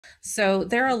So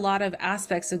there are a lot of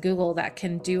aspects of Google that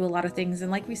can do a lot of things.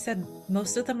 And like we said,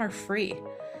 most of them are free.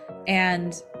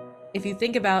 And if you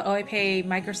think about, oh, I pay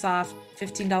Microsoft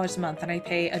 $15 a month and I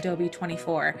pay Adobe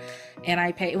 24 and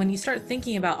I pay, when you start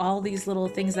thinking about all these little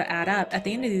things that add up, at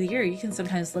the end of the year, you can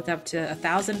sometimes look up to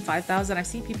 1,000, 5,000. I've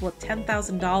seen people with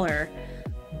 $10,000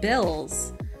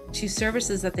 bills to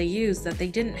services that they use that they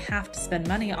didn't have to spend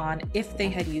money on if they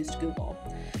had used Google.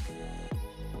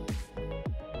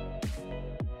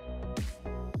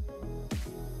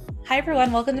 Hi,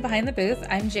 everyone. Welcome to Behind the Booth.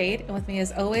 I'm Jade, and with me,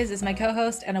 as always, is my co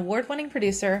host and award winning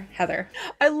producer, Heather.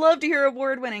 I love to hear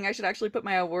award winning. I should actually put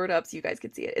my award up so you guys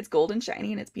can see it. It's gold and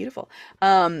shiny and it's beautiful.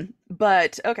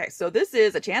 But okay, so this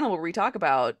is a channel where we talk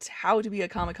about how to be a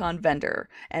Comic-Con vendor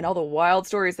and all the wild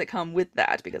stories that come with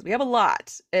that because we have a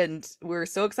lot. And we're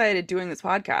so excited doing this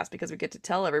podcast because we get to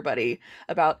tell everybody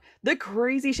about the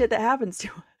crazy shit that happens to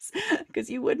us because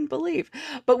you wouldn't believe.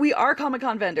 But we are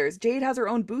Comic-Con vendors. Jade has her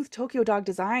own booth, Tokyo Dog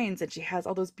Designs, and she has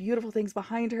all those beautiful things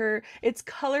behind her. It's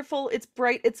colorful, it's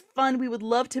bright, it's fun. We would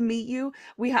love to meet you.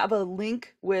 We have a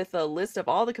link with a list of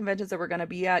all the conventions that we're going to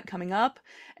be at coming up.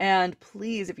 And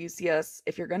please, if you see us,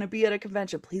 if you're going to be at a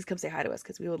convention, please come say hi to us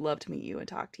because we would love to meet you and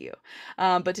talk to you.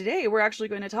 But today we're actually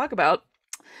going to talk about,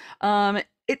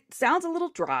 it sounds a little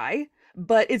dry,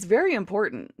 but it's very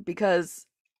important because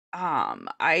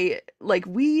I like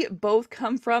we both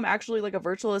come from actually like a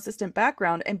virtual assistant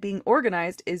background, and being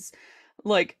organized is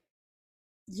like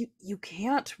you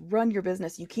can't run your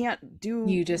business. You can't do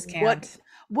You just what can't.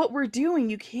 what we're doing.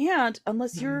 You can't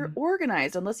unless you're Mm-mm.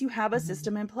 organized, unless you have a Mhm.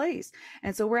 system in place.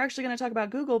 And so we're actually going to talk about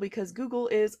Google because Google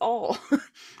is all.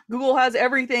 Google has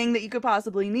everything that you could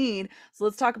possibly need. So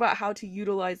let's talk about how to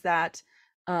utilize that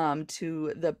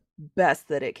to the best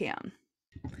that it can.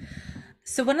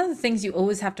 So, one of the things you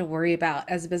always have to worry about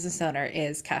as a business owner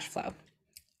is cash flow.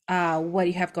 What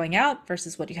you have going out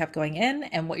versus what you have going in,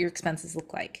 and what your expenses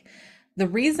look like. The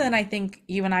reason I think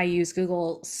you and I use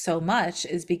Google so much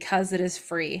is because it is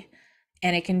free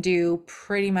and it can do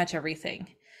pretty much everything.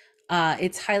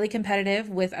 It's highly competitive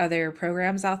with other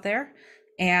programs out there,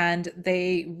 and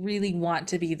they really want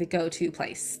to be the go to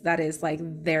place. That is like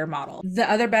their model. The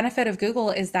other benefit of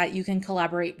Google is that you can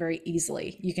collaborate very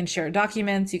easily. You can share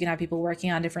documents, you can have people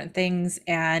working on different things,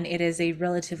 and it is a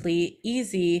relatively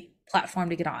easy platform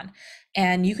to get on.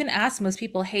 And you can ask most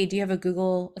people, hey, do you have a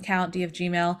Google account? Do you have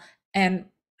Gmail? And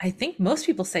I think most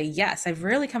people say yes. I've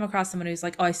rarely come across someone who's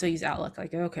like, oh, I still use Outlook.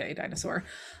 Like, okay, dinosaur.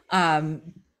 Um,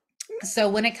 so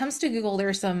when it comes to Google, there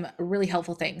are some really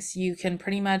helpful things. You can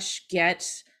pretty much get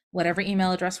whatever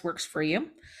email address works for you.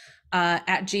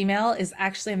 At Gmail is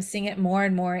actually, I'm seeing it more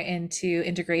and more into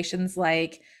integrations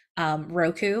like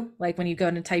Roku. Like when you go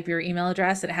and type your email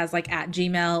address, it has like at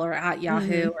Gmail or at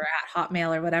Yahoo Hmm. or at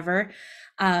Hotmail or whatever.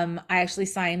 I actually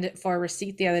signed for a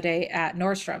receipt the other day at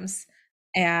Nordstrom's,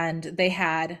 and they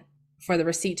had for the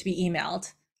receipt to be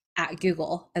emailed at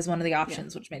Google as one of the Yeah.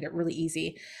 options, which made it really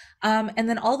easy. And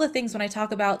then all the things when I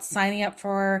talk about signing up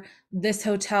for this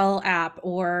hotel app,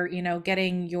 or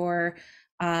getting your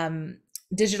um,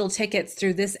 digital tickets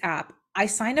through this app, I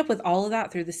signed up with all of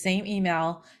that through the same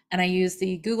email, and I use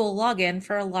the Google login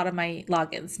for a lot of my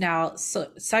logins. Now, so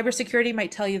cybersecurity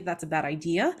might tell you that's a bad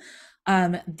idea.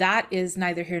 That is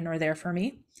neither here nor there for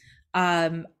me.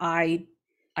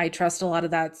 I trust a lot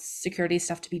of that security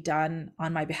stuff to be done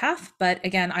on my behalf, but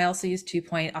again, I also use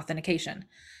two-point authentication.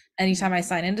 Anytime I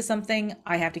sign into something,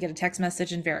 I have to get a text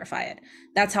message and verify it.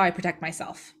 That's how I protect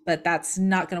myself, but that's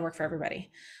not going to work for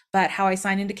everybody. But how I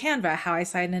sign into Canva, how I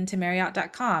sign into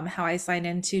Marriott.com, how I sign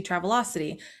into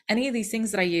Travelocity, any of these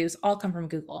things that I use all come from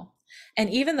Google. And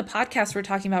even the podcast we're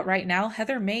talking about right now,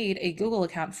 Heather made a Google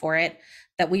account for it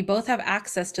that we both have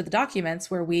access to the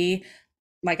documents where we,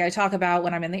 like I talk about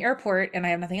when I'm in the airport and I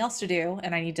have nothing else to do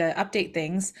and I need to update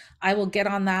things, I will get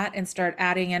on that and start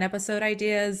adding in episode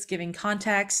ideas, giving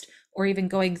context, or even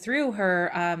going through her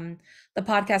the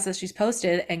podcast that she's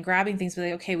posted and grabbing things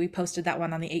like, okay, we posted that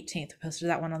one on the 18th, we posted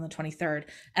that one on the 23rd,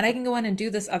 and I can go in and do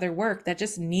this other work that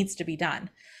just needs to be done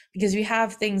because we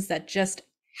have things that just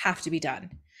have to be done.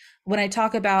 When I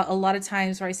talk about a lot of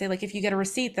times where I say, like, if you get a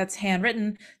receipt that's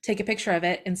handwritten, take a picture of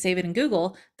it and save it in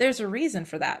Google, there's a reason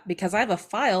for that because I have a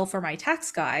file for my tax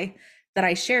guy that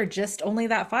I share just only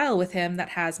that file with him that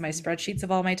has my spreadsheets of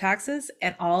all my taxes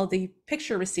and all the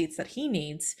picture receipts that he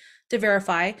needs to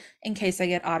verify in case I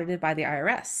get audited by the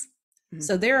IRS. Mhm.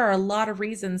 So there are a lot of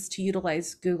reasons to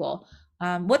utilize Google.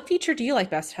 What feature do you like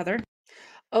best, Heather?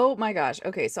 Oh my gosh.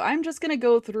 Okay, so I'm just gonna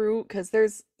go through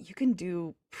because you can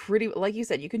do pretty, like you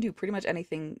said, you can do pretty much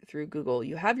anything through Google.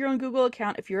 You have your own Google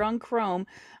account. If you're on Chrome,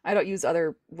 I don't use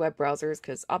other web browsers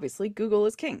because obviously Google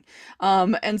is king.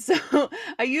 And so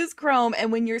I use Chrome,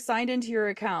 and when you're signed into your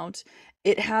account,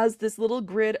 it has this little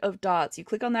grid of dots. You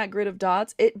click on that grid of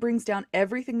dots, it brings down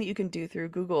everything that you can do through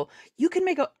Google. You can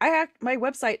make my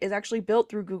website is actually built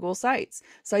through Google Sites.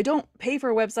 So I don't pay for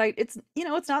a website. It's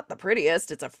not the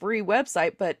prettiest. It's a free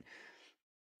website, but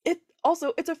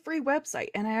it's a free website,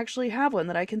 and I actually have one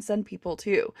that I can send people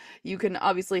to. You can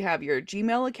obviously have your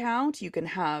Gmail account, you can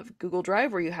have Google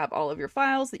Drive where you have all of your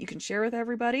files that you can share with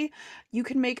everybody. You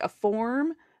can make a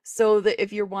form so that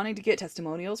if you're wanting to get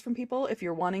testimonials from people, if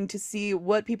you're wanting to see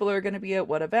what people are going to be at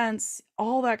what events,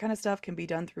 all that kind of stuff can be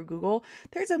done through Google.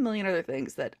 There's a million other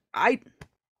things that I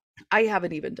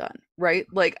haven't even done, right?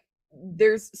 Like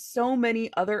there's so many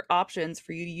other options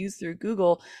for you to use through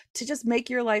Google to just make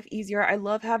your life easier. I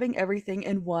love having everything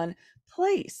in one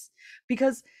place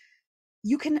because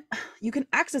you can you can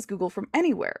access Google from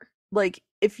anywhere. Like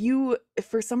if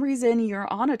for some reason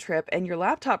you're on a trip and your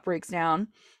laptop breaks down,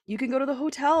 you can go to the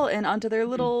hotel and onto their Mhm.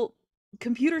 little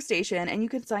computer station and you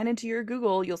can sign into your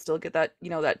Google. You'll still get that,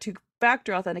 that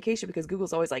two-factor authentication because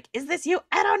Google's always like, "Is this you?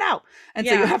 I don't know." And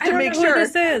so you Yeah, have I to don't make know who sure,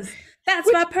 this is.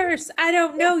 That's my which purse. I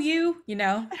don't yeah, know you, you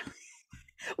know?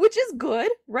 which is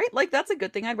good, right? Like that's a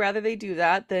good thing. I'd rather they do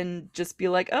that than just be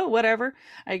like, "Oh, whatever.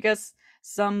 I guess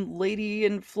some lady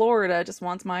in Florida just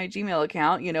wants my Gmail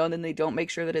account, and then they don't make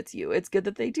sure that it's you." It's good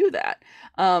that they do that.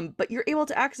 But you're able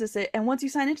to access it, and once you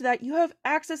sign into that, you have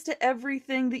access to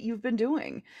everything that you've been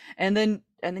doing. And then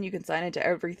you can sign into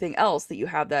everything else that you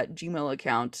have that Gmail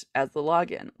account as the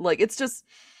login. Like it's just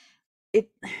it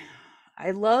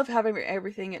I love having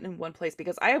everything in one place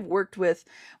because I have worked with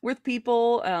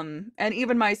people and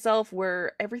even myself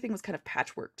where everything was kind of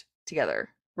patchworked together,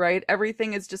 right?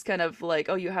 Everything is just kind of like,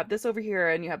 oh, you have this over here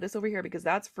and you have this over here because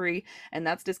that's free and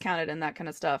that's discounted and that kind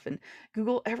of stuff. And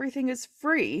Google, everything is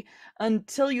free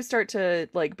until you start to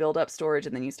like build up storage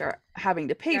and then you start having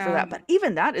to pay for Yeah, that. But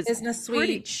even that is business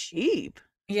pretty suite. cheap.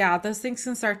 Yeah, those things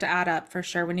can start to add up for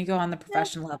sure when you go on the Yeah.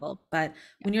 professional level. But Yeah.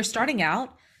 when you're starting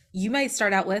out, you might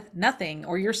start out with nothing,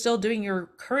 or you're still doing your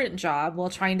current job while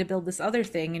trying to build this other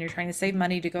thing, and you're trying to save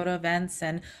money to go to events,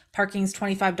 and parking's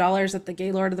 $25 at the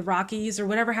Gaylord of the Rockies, or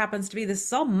whatever happens to be. This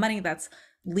is all money that's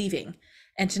leaving.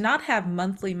 And to not have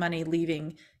monthly money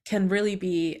leaving can really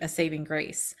be a saving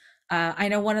grace. I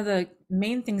know one of the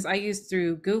main things I use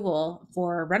through Google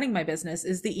for running my business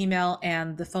is the email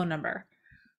and the phone number.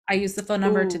 I use the phone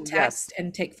number to Oh, yes. text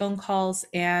and take phone calls.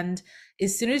 And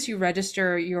as soon as you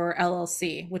register your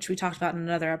LLC, which we talked about in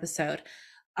another episode,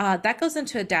 that goes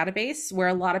into a database where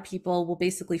a lot of people will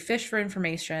basically fish for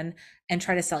information and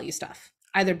try to sell you stuff,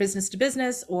 either business to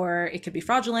business or it could be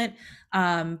fraudulent.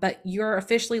 But you're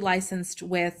officially licensed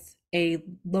with a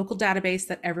local database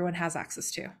that everyone has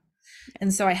access to.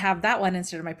 And so I have that one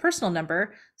instead of my personal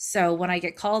number. So when I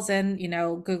get calls in,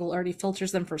 Google already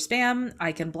filters them for spam.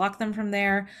 I can block them from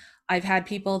there. I've had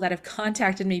people that have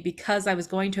contacted me because I was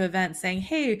going to events saying,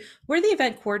 "Hey, we're the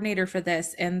event coordinator for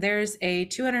this, and there's a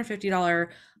 $250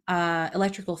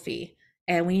 electrical fee,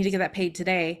 and we need to get that paid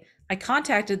today." I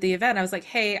contacted the event. I was like,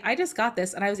 "Hey, I just got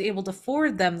this," and I was able to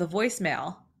forward them the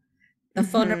voicemail, the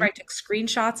phone number. Hmm. I took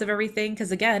screenshots of everything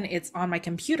because again, it's on my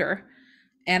computer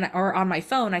and or on my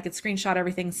phone. I could screenshot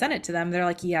everything, send it to them. They're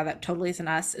like, "Yeah, that totally isn't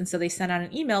us." And so they sent out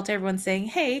an email to everyone saying,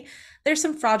 "Hey, there's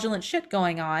some fraudulent shit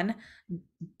going on.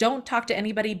 Don't talk to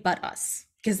anybody but us,"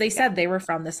 because they Yeah. said they were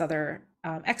from this other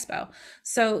expo.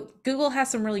 So Google has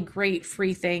some really great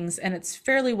free things, and it's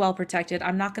fairly well protected.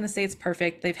 I'm not going to say it's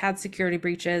perfect. They've had security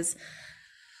breaches.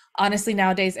 Honestly,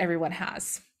 nowadays everyone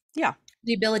has. Yeah.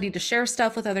 The ability to share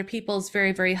stuff with other people is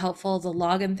very, very helpful. The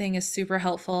login thing is super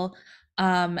helpful.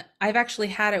 I've actually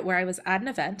had it where I was at an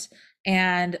event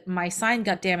and my sign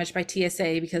got damaged by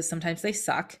TSA because sometimes they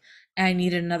suck. And I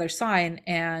needed another sign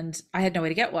and I had no way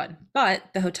to get one. But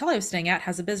the hotel I was staying at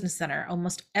has a business center.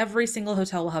 Almost every single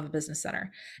hotel will have a business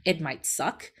center. It might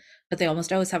suck, but they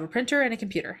almost always have a printer and a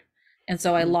computer. And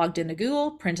so I Mm. logged into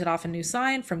Google, printed off a new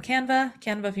sign from Canva.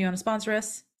 Canva, if you want to sponsor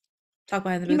us, talk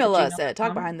behind the booth at Email us at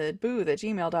gmail.com. talkbehindthebooth at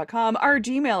gmail.com. Our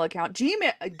Gmail account.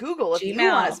 Gmail Google if you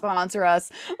want to Gmail. sponsor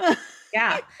us.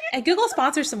 Yeah. And Google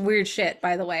sponsors some weird shit,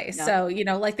 by the way. Yeah.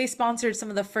 So, like they sponsored some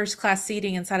of the first class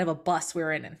seating inside of a bus we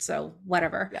were in. And so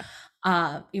whatever.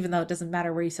 Yeah. Even though it doesn't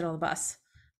matter where you sit on the bus.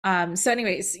 So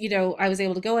anyways, I was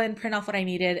able to go in, print off what I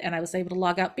needed, and I was able to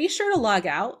log out. Be sure to log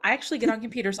out. I actually get on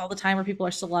computers all the time where people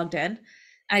are still logged in.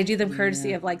 And I do them courtesy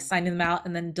Yeah. of like signing them out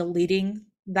and then deleting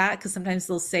that because sometimes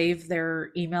they'll save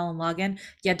their email and login.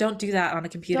 Yeah, don't do that on a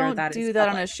computer Don't that is do that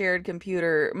on public. a shared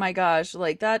computer. My gosh,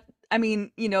 like that. I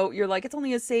mean, you're like, it's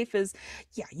only as safe as,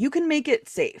 yeah, you can make it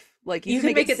safe. Like, you You can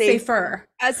can make it make it safe, safer.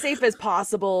 as safe as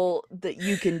possible that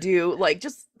you can do. Like,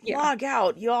 just Yeah, log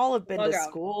out. You all have been log to out.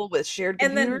 school with shared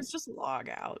And then computers. Just log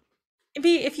out.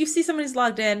 be if you see somebody's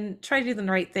logged in, try to do the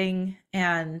right thing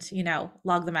and,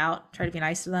 log them out. Try to be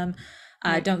nice to them.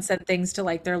 Right. Don't send things to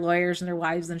like their lawyers and their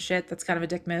wives and shit. That's kind of a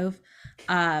dick move,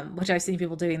 which I've seen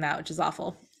people doing that, which is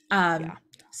awful. Um, Yeah.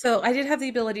 so I did have the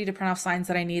ability to print off signs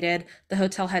that I needed. The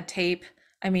hotel had tape.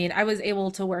 I mean, I was able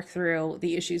to work through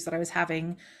the issues that I was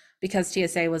having because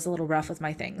TSA was a little rough with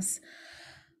my things.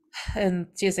 And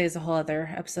TSA is a whole other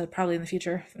episode, probably in the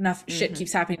future. Enough shit Hmm.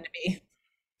 keeps happening to me.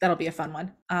 That'll be a fun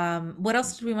one. What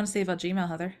else do we want to say about Gmail,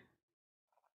 Heather?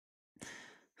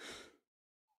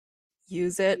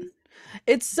 Use it.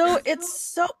 It's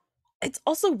it's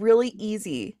also really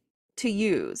easy to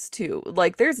use too.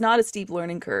 Like, there's not a steep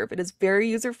learning curve. It is very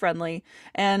user friendly.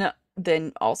 And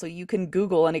then also you can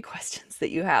Google any questions that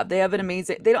you have. They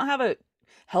don't have a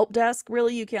help desk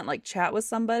really. You can't like chat with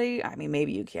somebody. I mean,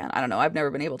 maybe you can. I don't know. I've never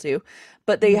been able to.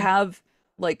 But they Mhm. have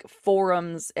like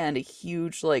forums and a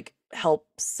huge like help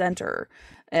center.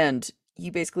 And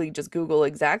you basically just Google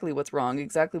exactly what's wrong,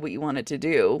 exactly what you want it to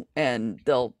do, and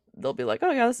they'll be like,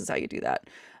 "Oh yeah, this is how you do that."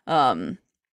 Um,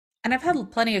 And I've had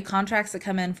plenty of contracts that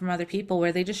come in from other people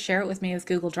where they just share it with me with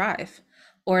Google Drive,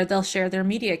 or they'll share their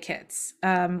media kits,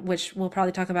 which we'll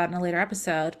probably talk about in a later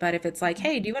episode. But if it's like,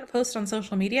 hey, do you want to post on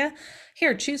social media?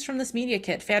 Here, choose from this media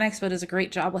kit. Fan Expo does a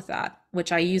great job with that,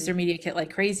 which I use their media kit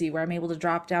like crazy, where I'm able to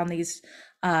drop down these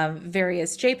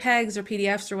various JPEGs or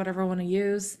PDFs or whatever I want to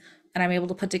use, and I'm able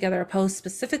to put together a post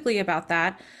specifically about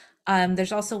that.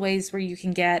 There's also ways where you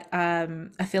can get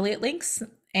affiliate links,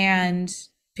 mhm. and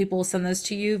people will send those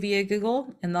to you via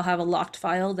Google, and they'll have a locked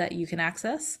file that you can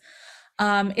access.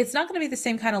 It's not going to be the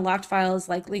same kind of locked files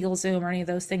like LegalZoom or any of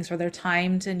those things where they're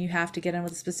timed and you have to get in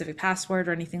with a specific password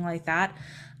or anything like that.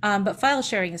 But file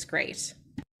sharing is great.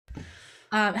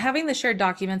 Having the shared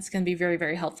documents can be very,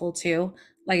 very helpful too.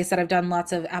 Like I said, I've done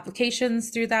lots of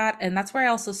applications through that, and that's where I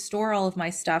also store all of my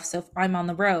stuff. So if I'm on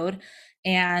the road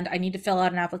and I need to fill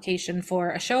out an application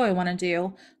for a show I want to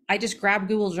do, I just grab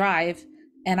Google Drive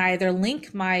and I either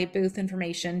link my booth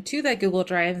information to that Google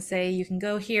Drive and say, you can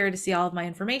go here to see all of my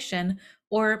information,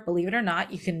 or believe it or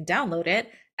not, you can download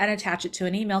it and attach it to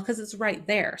an email because it's right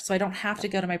there. So I don't have to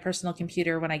go to my personal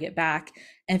computer when I get back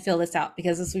and fill this out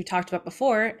because, as we talked about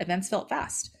before, events fill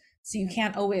fast. So you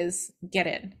can't always get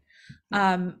in.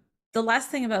 Yeah. Um, the last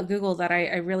thing about Google that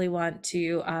I really want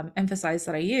to emphasize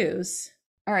that I use.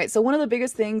 All right, so one of the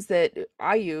biggest things that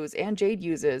I use and Jade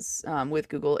uses with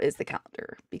Google is the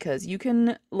calendar, because you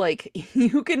can like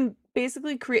you can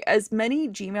basically create as many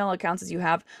Gmail accounts as you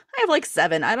have. I have like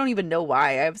 7. I don't even know why.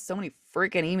 I have so many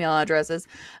freaking email addresses.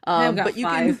 I've got But you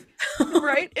can, 5.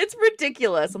 right? It's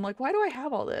ridiculous. I'm like, why do I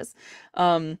have all this?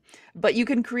 Um, but you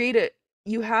can create it.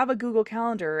 You have a Google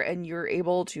Calendar and you're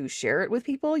able to share it with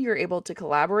people. You're able to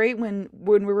collaborate when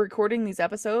we're recording these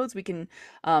episodes. We can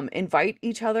invite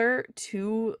each other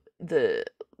to the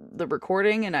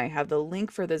recording, and I have the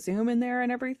link for the Zoom in there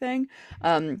and everything.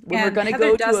 When we're And gonna Heather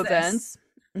go to does this. events.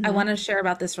 I Hmm. want to share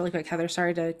about this really quick, Heather.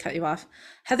 Sorry to cut you off.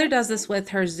 Heather does this with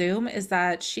her Zoom, is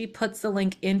that she puts the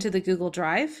link into the Google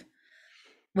Drive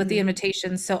with the Hmm.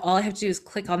 invitation. So all I have to do is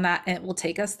click on that and it will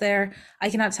take us there. I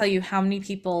cannot tell you how many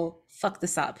people fuck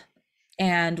this up.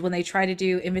 And when they try to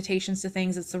do invitations to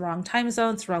things, it's the wrong time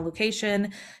zone, it's the wrong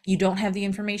location. You don't have the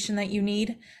information that you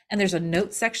need. And there's a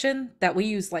note section that we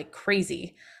use like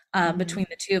crazy Hmm. between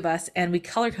the two of us, and we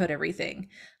color code everything.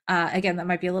 Again, that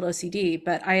might be a little OCD,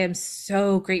 but I am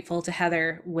so grateful to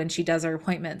Heather when she does our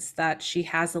appointments that she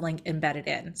has the link embedded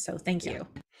in. So thank Yeah. you.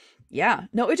 Yeah,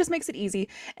 no, it just makes it easy.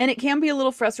 And it can be a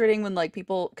little frustrating when like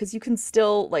people, because you can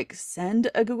still like send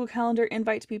a Google Calendar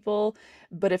invite to people,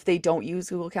 but if they don't use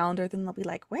Google Calendar, then they'll be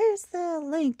like, "Where's the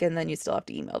link?" And then you still have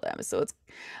to email them. So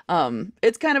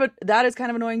it's kind of that is kind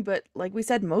of annoying, but like we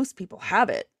said, most people have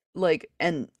it. Like,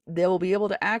 and they will be able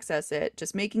to access it,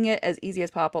 just making it as easy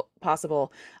as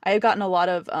possible. I have gotten a lot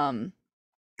of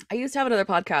I used to have another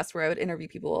podcast where I would interview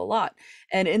people a lot.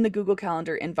 And in the Google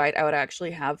Calendar invite, I would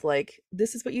actually have like,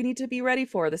 this is what you need to be ready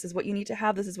for. This is what you need to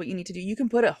have. This is what you need to do. You can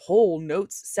put a whole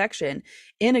notes section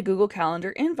in a Google Calendar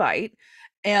invite.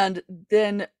 And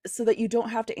then so that you don't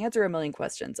have to answer a million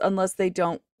questions unless they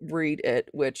don't read it,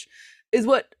 which is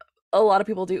what a lot of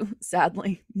people do,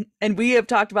 sadly. And we have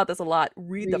talked about this a lot.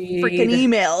 Read the freaking Read,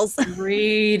 emails.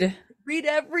 read. Read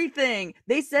everything.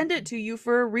 They send it to you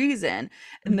for a reason,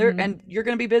 and Mhm. you're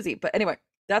going to be busy. But anyway,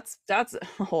 that's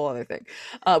a whole other thing.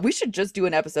 We should just do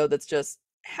an episode that's just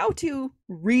how to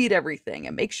read everything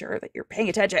and make sure that you're paying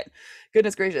attention.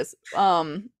 Goodness gracious.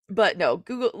 But no,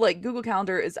 Google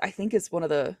Calendar is, I think, is one of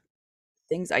the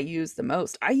things I use the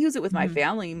most. I use it with my Mhm.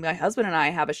 family. My husband and I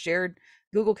have a shared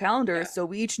Google Calendar, Yeah. so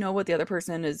we each know what the other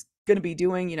person is going to be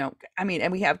doing, I mean,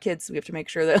 and we have kids, so we have to make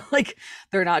sure that like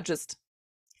they're not just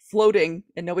floating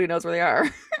and nobody knows where they are.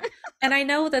 And I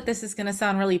know that this is going to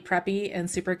sound really preppy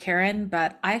and super Karen,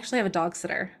 but I actually have a dog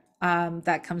sitter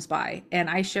that comes by, and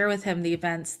I share with him the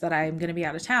events that I'm going to be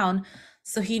out of town,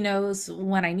 so he knows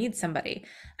when I need somebody.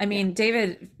 I Yeah. mean,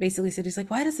 David basically said, he's like,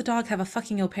 "Why does the dog have a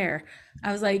fucking au pair?"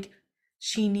 I was like,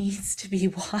 "She needs to be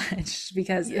watched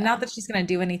because Yeah. not that she's going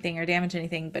to do anything or damage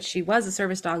anything, but she was a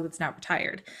service dog that's now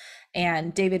retired."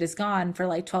 And David is gone for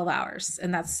like 12 hours.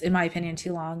 And that's, in my opinion,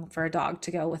 too long for a dog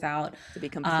to go without To be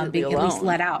completely being at least alone.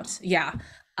 let out. Yeah.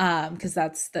 Because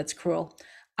that's cruel.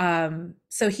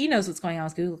 So he knows what's going on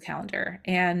with Google Calendar.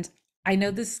 And I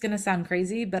know this is going to sound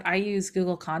crazy, but I use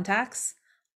Google Contacts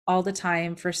all the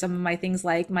time for some of my things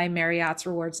like my Marriott's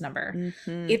rewards number.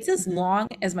 Hmm. It's as Hmm. long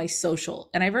as my social,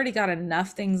 and I've already got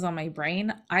enough things on my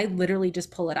brain. I literally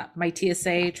just pull it up. My Yeah.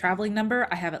 TSA traveling number,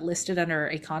 I have it listed under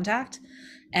a contact,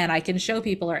 and I can show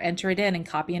people or enter it in and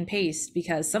copy and paste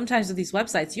because sometimes with these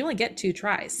websites, you only get 2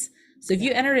 tries. So if Yeah.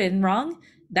 you enter it in wrong,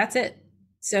 that's it.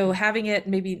 So Yeah. having it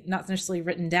maybe not necessarily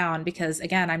written down because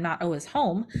again, I'm not always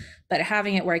home, but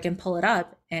having it where I can pull it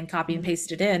up and copy and Hmm.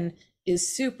 paste it in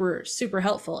is super, super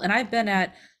helpful. And I've been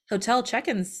at hotel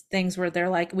check-ins things where they're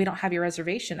like, we don't have your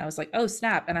reservation. I was like, oh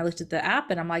snap. And I looked at the app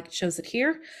and I'm like, shows it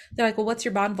here. They're like, well, what's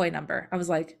your Bonvoy number? I was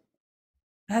like,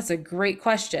 that's a great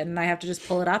question. And I have to just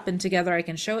pull it up and together I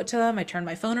can show it to them. I turn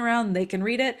my phone around, they can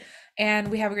read it, and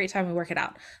we have a great time. We work it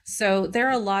out. So there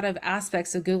are a lot of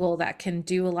aspects of Google that can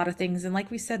do a lot of things. And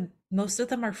like we said, most of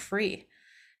them are free.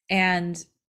 And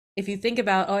if you think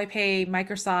about, oh, I pay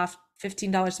Microsoft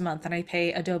 $15 a month and I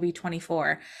pay Adobe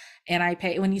 24 and I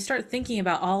pay, when you start thinking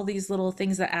about all these little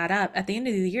things that add up at the end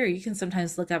of the year, you can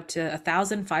sometimes look up to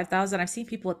 1,000, 5,000. I've seen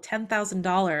people with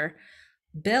 $10,000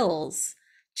 bills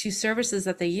to services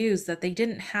that they use that they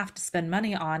didn't have to spend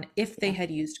money on if they Yeah.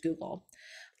 had used Google.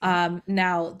 Yeah.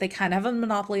 Now they kind of have a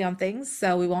monopoly on things,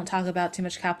 so we won't talk about too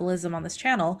much capitalism on this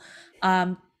channel.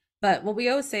 Um, but what we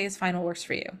always say is find what works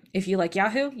for you. If you like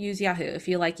Yahoo, use Yahoo. If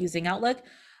you like using Outlook,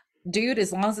 dude,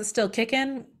 as long as it's still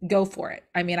kicking, go for it.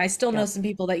 I mean, I still know Yep. some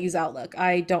people that use Outlook.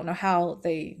 I don't know how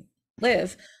they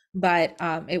live, but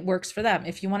it works for them.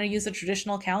 If you want to use a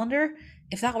traditional calendar,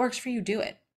 if that works for you, do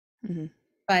it. Hmm.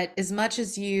 But as much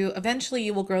as you eventually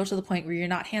you will grow to the point where you're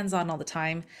not hands on all the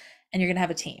time and you're going to have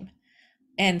a team.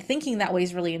 And thinking that way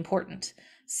is really important.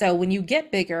 So when you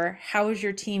get bigger, how is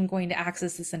your team going to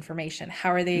access this information?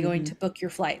 How are they going Hmm. to book your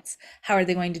flights? How are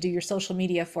they going to do your social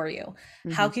media for you?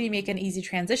 How Hmm. can you make an easy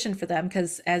transition for them?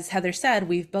 Because as Heather said,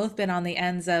 we've both been on the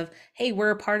ends of, hey,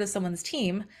 we're a part of someone's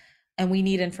team and we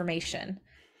need information.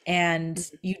 And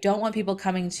you don't want people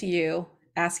coming to you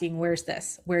asking, where's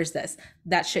this? Where's this?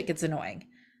 That shit gets annoying.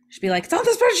 You should be like, it's on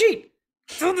the spreadsheet.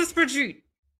 It's on the spreadsheet.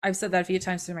 I've said that a few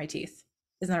times through my teeth.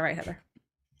 Isn't that right, Heather?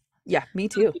 Yeah, me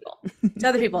To other too. people. To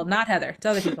other people, not Heather. To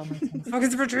other people. I'm like, "Oh, fuck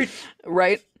is the spreadsheet?"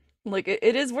 Right? Like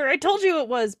it is where I told you it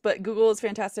was, but Google is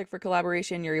fantastic for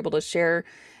collaboration. You're able to share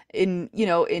in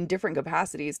different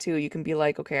capacities too. You can be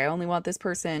like, okay, I only want this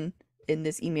person in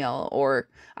this email, or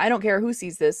I don't care who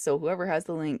sees this, so whoever has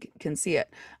the link can see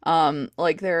it.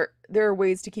 Like there are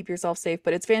ways to keep yourself safe,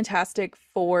 but it's fantastic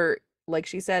for, like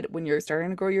she said, when you're starting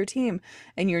to grow your team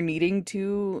and you're needing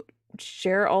to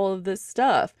share all of this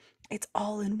stuff. It's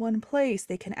all in one place.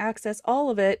 They can access all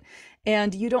of it,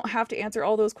 and you don't have to answer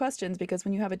all those questions because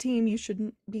when you have a team, you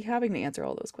shouldn't be having to answer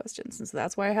all those questions. And so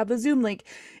that's why I have the Zoom link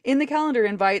in the calendar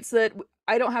invite so that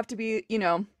I don't have to be,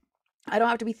 I don't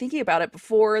have to be thinking about it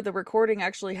before the recording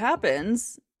actually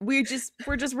happens. We're just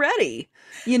ready.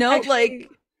 Actually, Like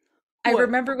I what?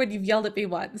 remember when you yelled at me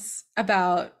once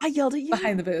about I yelled at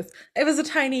behind you. the booth. It was a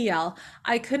tiny yell.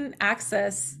 I couldn't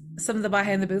access some of the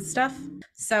behind the booth stuff.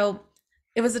 So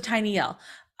it was a tiny yell.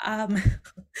 Um,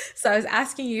 so I was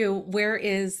asking you, where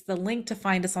is the link to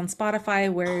find us on Spotify?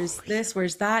 Oh Where's yeah. this?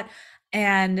 Where's that?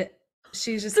 And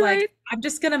she's just That's like, right. I'm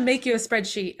just gonna make you a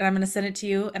spreadsheet and I'm gonna send it to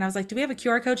you. And I was like, do we have a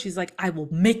QR code? She's like, I will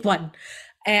make one.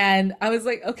 And I was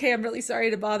like, okay, I'm really sorry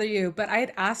to bother you. But I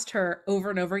had asked her over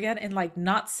and over again and like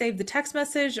not save the text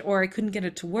message or I couldn't get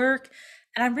it to work.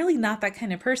 And I'm really not that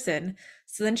kind of person.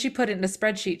 So then she put it in a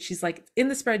spreadsheet. She's like, in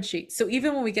the spreadsheet. So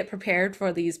even when we get prepared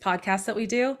for these podcasts that we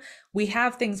do, we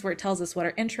have things where it tells us what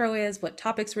our intro is, what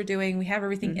topics we're doing. We have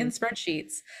everything in Hmm.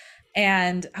 spreadsheets.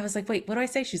 And I was like, wait, what do I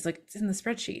say? She's like, it's in the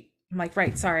spreadsheet. I'm like,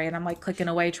 right, sorry. And I'm like clicking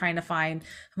away trying to find,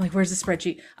 I'm like, where's the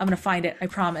spreadsheet? I'm going to find it. I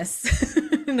promise.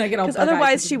 And I get all Because bug-eyed otherwise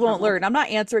because I'm she in won't trouble. learn. I'm not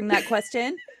answering that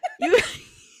question. You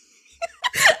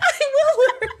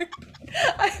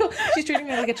I will learn. She's treating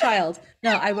me like a child.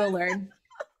 No, I will learn.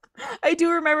 I do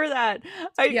remember that.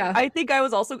 I Yeah. I think I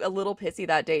was also a little pissy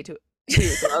that day too.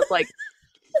 So I was like,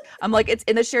 I'm like, it's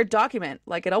in the shared document,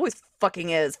 like it always fucking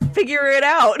is. Figure it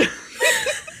out. I'm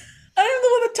the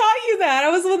one that taught you that. I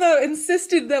was the one that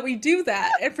insisted that we do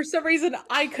that. And for some reason,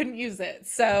 I couldn't use it.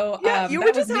 So Yeah, you were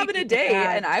that was just me having a being day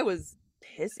bad. and I was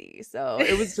pissy. So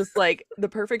it was just like the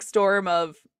perfect storm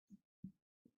of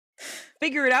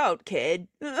figure it out, kid.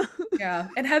 Yeah.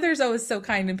 And Heather's always so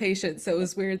kind and patient. So it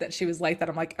was weird that she was like that.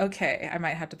 I'm like, okay, I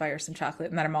might have to buy her some chocolate.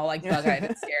 And then I'm all like bug-eyed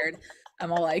and scared.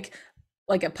 I'm all like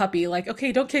a puppy, like,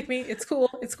 okay, don't kick me. It's cool.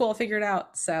 It's cool. I'll figure it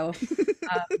out. So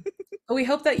but we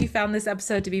hope that you found this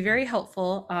episode to be very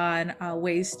helpful on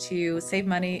ways to save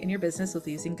money in your business with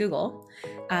using Google.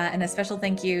 And a special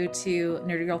thank you to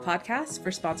Nerdy Girl Podcast for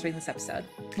sponsoring this episode.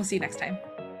 We'll see you next time.